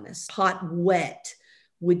be honest. Hot, wet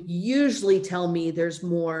would usually tell me there's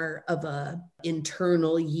more of a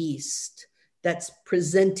internal yeast that's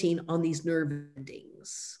presenting on these nerve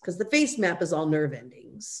endings, because the face map is all nerve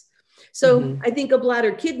endings. So I think of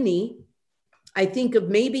bladder, kidney, I think of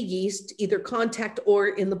maybe yeast, either contact or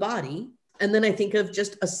in the body. And then I think of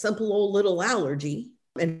just a simple old little allergy.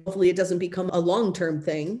 And hopefully it doesn't become a long-term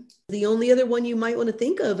thing. The only other one you might want to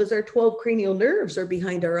think of is our 12 cranial nerves are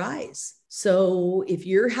behind our eyes. So if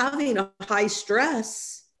you're having a high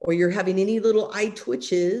stress, or you're having any little eye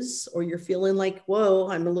twitches, or you're feeling like, whoa,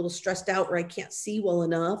 I'm a little stressed out, or I can't see well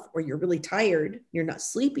enough, or you're really tired, you're not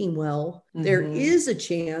sleeping well, there is a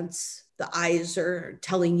chance the eyes are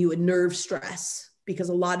telling you a nerve stress, because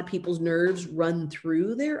a lot of people's nerves run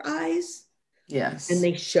through their eyes. Yes. And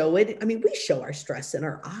they show it. I mean, we show our stress in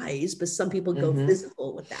our eyes, but some people go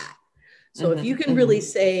physical with that. So if you can really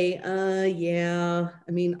say, yeah,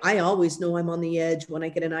 I mean, I always know I'm on the edge when I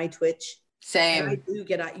get an eye twitch. Same. I do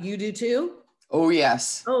get, you do too? Oh,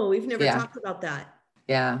 yes. Oh, we've never talked about that.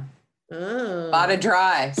 Yeah. Oh. A lot of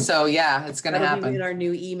dry. So yeah, it's going to happen. In our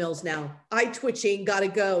new emails now. Eye twitching, gotta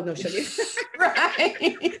go. No, shut you.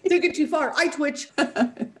 Right. Took it too far. Eye twitch.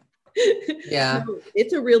 Yeah. No,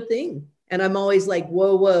 it's a real thing. And I'm always like,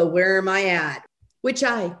 whoa, where am I at? Which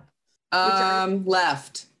eye?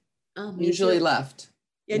 Left. Usually too. left.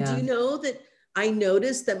 And do you know that I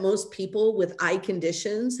noticed that most people with eye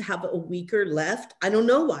conditions have a weaker left? I don't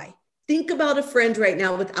know why. Think about a friend right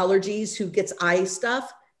now with allergies who gets eye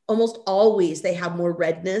stuff. Almost always they have more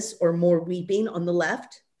redness or more weeping on the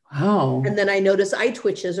left. Wow. And then I notice eye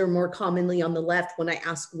twitches are more commonly on the left when I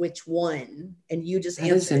ask which one. And you just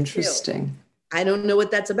answer. That's interesting. I don't know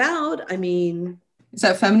what that's about. I mean, is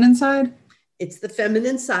that feminine side? It's the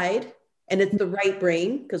feminine side, and it's the right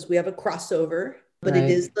brain because we have a crossover, but it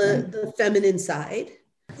is the feminine side.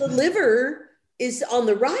 The liver is on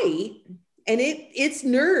the right, and its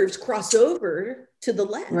nerves cross over to the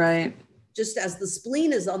left. Right. Just as the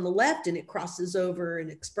spleen is on the left and it crosses over and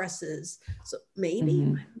expresses. So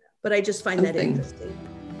maybe, but I just find that interesting.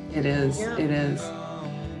 It is. Yeah. It is.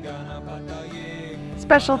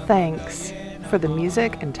 Special thanks for the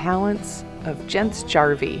music and talents of Jens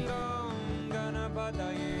Jarvie.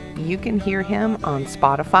 You can hear him on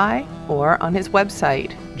Spotify or on his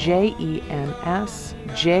website,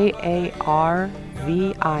 JENSJARVIE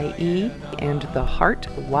and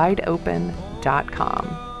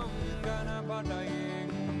theheartwideopen.com.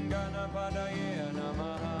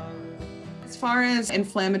 As far as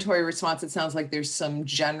inflammatory response, it sounds like there's some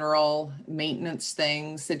general maintenance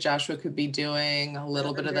things that Joshua could be doing, a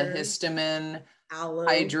little bit of the histamine, Aloe.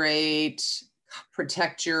 hydrate,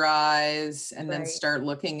 protect your eyes, and then Right. start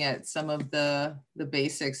looking at some of the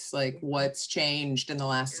basics, like what's changed in the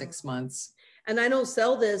last 6 months. And I don't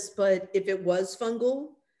sell this, but if it was fungal,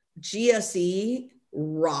 GSE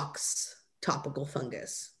rocks topical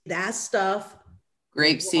fungus. That stuff.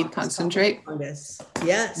 Grapeseed rocks concentrate. topical fungus.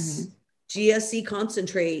 Yes. GSE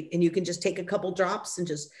concentrate. And you can just take a couple drops and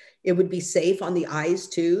it would be safe on the eyes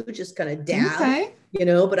too. Just kind of dab. Okay.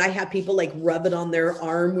 But I have people like rub it on their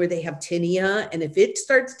arm where they have tinea. And if it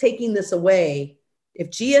starts taking this away, if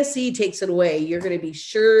GSE takes it away, you're going to be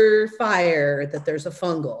surefire that there's a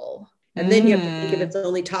fungal. And then you have to think if it's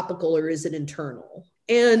only topical or is it internal.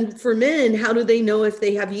 And for men, how do they know if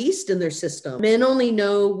they have yeast in their system? Men only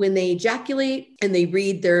know when they ejaculate and they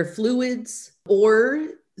read their fluids, or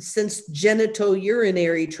since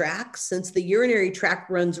genitourinary tract, since the urinary tract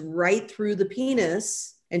runs right through the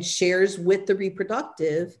penis and shares with the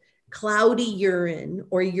reproductive, cloudy urine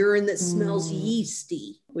or urine that smells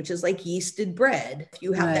yeasty, which is like yeasted bread. If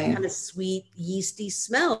you have that kind of sweet yeasty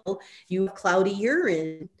smell, you have cloudy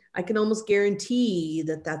urine. I can almost guarantee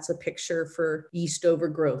that that's a picture for yeast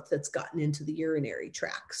overgrowth that's gotten into the urinary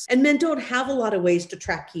tracts. And men don't have a lot of ways to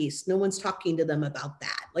track yeast. No one's talking to them about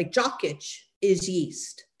that. Like jock itch is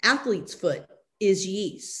yeast. Athlete's foot is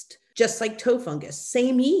yeast. Just like toe fungus,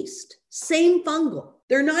 same yeast, same fungal.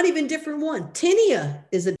 They're not even different one. Tinea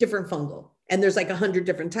is a different fungal. And there's like 100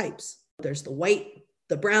 different types. There's the white,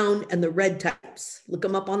 the brown, and the red types. Look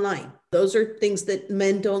them up online. Those are things that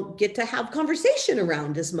men don't get to have conversation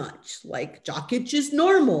around as much. Like jock itch is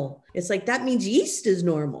normal. It's like, that means yeast is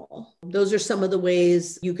normal. Those are some of the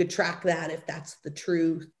ways you could track that if that's the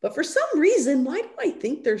truth. But for some reason, why do I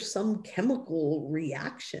think there's some chemical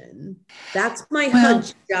reaction? That's my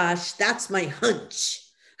hunch, Josh. That's my hunch.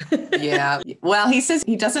 Yeah. Well, he says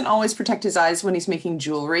he doesn't always protect his eyes when he's making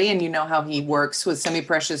jewelry, and you know how he works with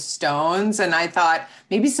semi-precious stones. And I thought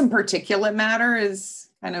maybe some particulate matter is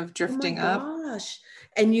kind of drifting up. Gosh.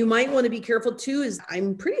 And you might want to be careful too, is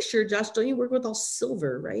I'm pretty sure, Josh, don't you work with all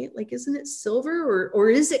silver, right? Like, isn't it silver or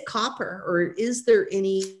is it copper, or is there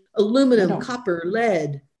any aluminum, copper,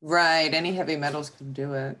 lead? Right. Any heavy metals can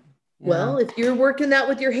do it. Yeah. Well, if you're working that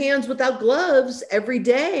with your hands without gloves every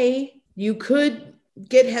day, you could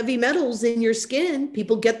get heavy metals in your skin.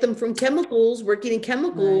 People get them from chemicals, working in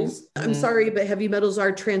chemicals. Right. I'm sorry, but heavy metals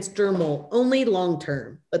are transdermal, only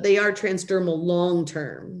long-term, but they are transdermal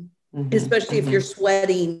long-term, especially if you're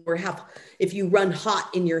sweating or if you run hot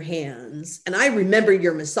in your hands. And I remember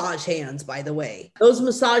your massage hands, by the way. Those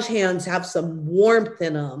massage hands have some warmth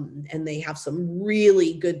in them, and they have some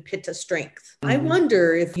really good pitta strength. I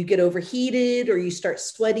wonder if you get overheated or you start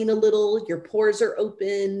sweating a little, your pores are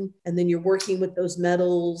open, and then you're working with those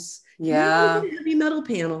metals. Yeah. Heavy metal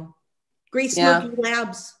panel. Great Smoky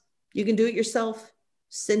Labs. You can do it yourself.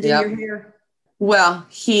 Send in your hair. Well,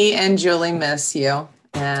 he and Julie miss you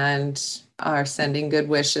and are sending good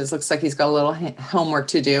wishes. Looks like he's got a little homework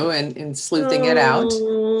to do in sleuthing it out.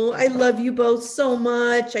 Oh, I love you both so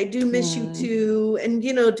much. I do miss you too. And,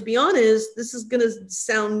 to be honest, this is going to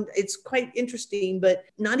sound, it's quite interesting, but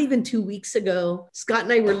not even 2 weeks ago, Scott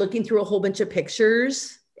and I were looking through a whole bunch of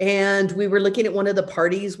pictures. And we were looking at one of the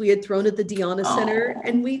parties we had thrown at the Deanna Center,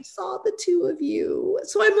 and we saw the two of you.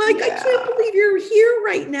 So I'm like, I can't believe you're here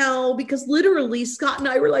right now, because literally Scott and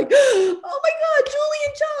I were like, oh my God, Julie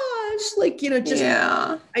and Josh.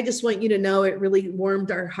 I just want you to know it really warmed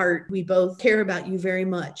our heart. We both care about you very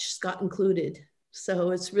much, Scott included. So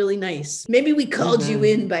it's really nice. Maybe we called you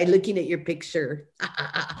in by looking at your picture.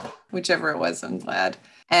 Whichever it was, I'm glad.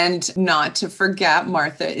 And not to forget,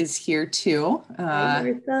 Martha is here too,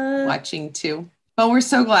 watching too. Well, we're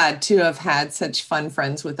so glad to have had such fun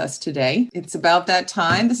friends with us today. It's about that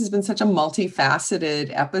time. This has been such a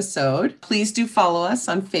multifaceted episode. Please do follow us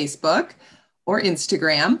on Facebook or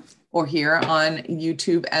Instagram, or here on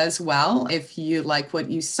YouTube as well. If you like what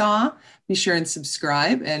you saw, be sure and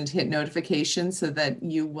subscribe and hit notifications so that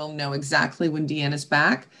you will know exactly when Deanna's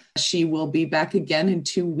back. She will be back again in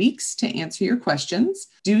 2 weeks to answer your questions.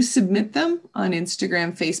 Do submit them on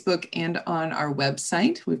Instagram, Facebook, and on our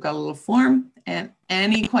website. We've got a little form. And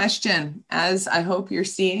any question, as I hope you're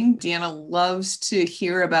seeing, Deanna loves to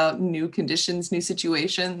hear about new conditions, new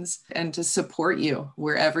situations, and to support you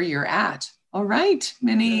wherever you're at. All right.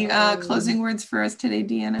 Many closing words for us today,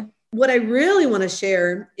 Deanna? What I really want to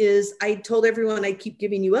share is I told everyone I keep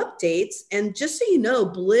giving you updates. And just so you know,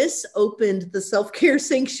 Bliss opened the Self-Care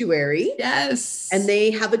Sanctuary. Yes. And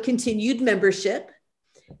they have a continued membership.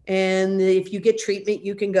 And if you get treatment,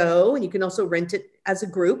 you can go, and you can also rent it as a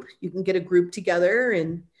group. You can get a group together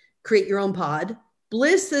and create your own pod.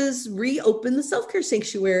 Bliss has reopened the Self-Care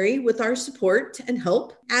Sanctuary with our support and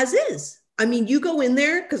help as is. I mean, you go in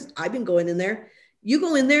there, because I've been going in there. You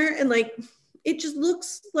go in there and like, it just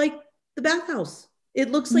looks like the bathhouse.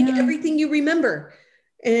 It looks like everything you remember.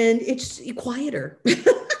 And it's quieter.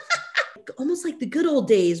 Almost like the good old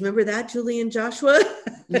days. Remember that, Julie and Joshua?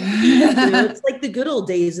 It's like the good old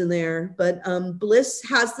days in there. But Bliss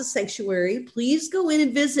has the sanctuary. Please go in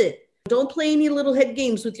and visit. Don't play any little head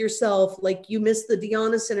games with yourself. Like you miss the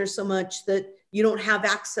Dhyana Center so much that you don't have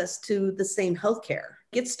access to the same healthcare.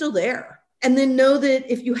 It's still there. And then know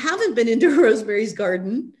that if you haven't been into Rosemary's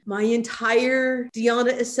Garden, my entire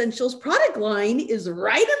Dhyana Essentials product line is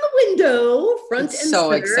right in the window, front and so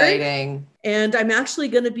center. Exciting. And I'm actually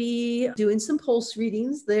going to be doing some pulse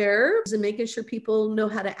readings there and making sure people know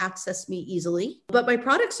how to access me easily. But my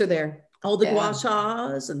products are there. All the gua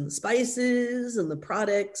shas and the spices and the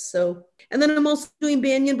products. So, and then I'm also doing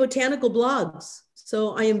Banyan botanical blogs.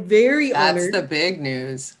 So I am very honored. That's the big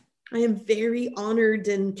news. I am very honored.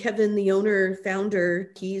 And Kevin, the owner,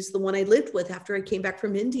 founder, he's the one I lived with after I came back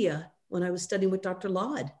from India when I was studying with Dr.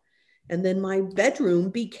 Lod. And then my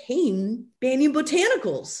bedroom became Banyan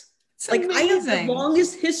Botanicals. It's like amazing. I have the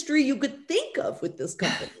longest history you could think of with this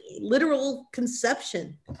company, literal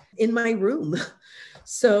conception in my room.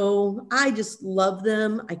 So I just love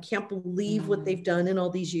them. I can't believe what they've done in all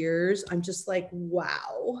these years. I'm just like,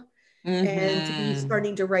 wow. And to be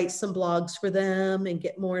starting to write some blogs for them and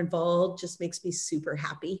get more involved just makes me super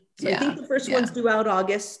happy. So I think the first one's due out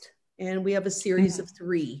August, and we have a series of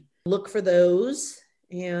 3. Look for those.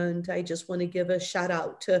 And I just want to give a shout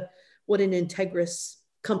out to what an integrous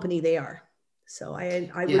company they are. So I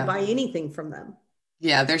would buy anything from them.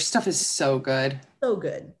 Yeah, their stuff is so good. So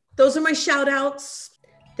good. Those are my shout outs.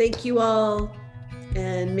 Thank you all.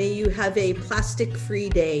 And may you have a plastic-free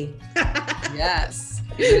day. Yes.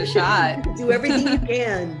 Give it a shot. Do everything you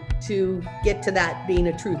can to get to that being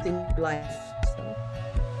a truth in your life. So.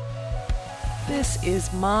 This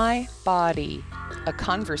is My Body, a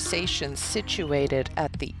conversation situated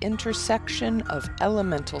at the intersection of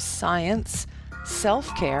elemental science,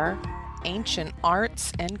 self-care, ancient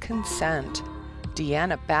arts, and consent.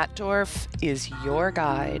 Deanna Batdorf is your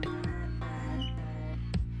guide.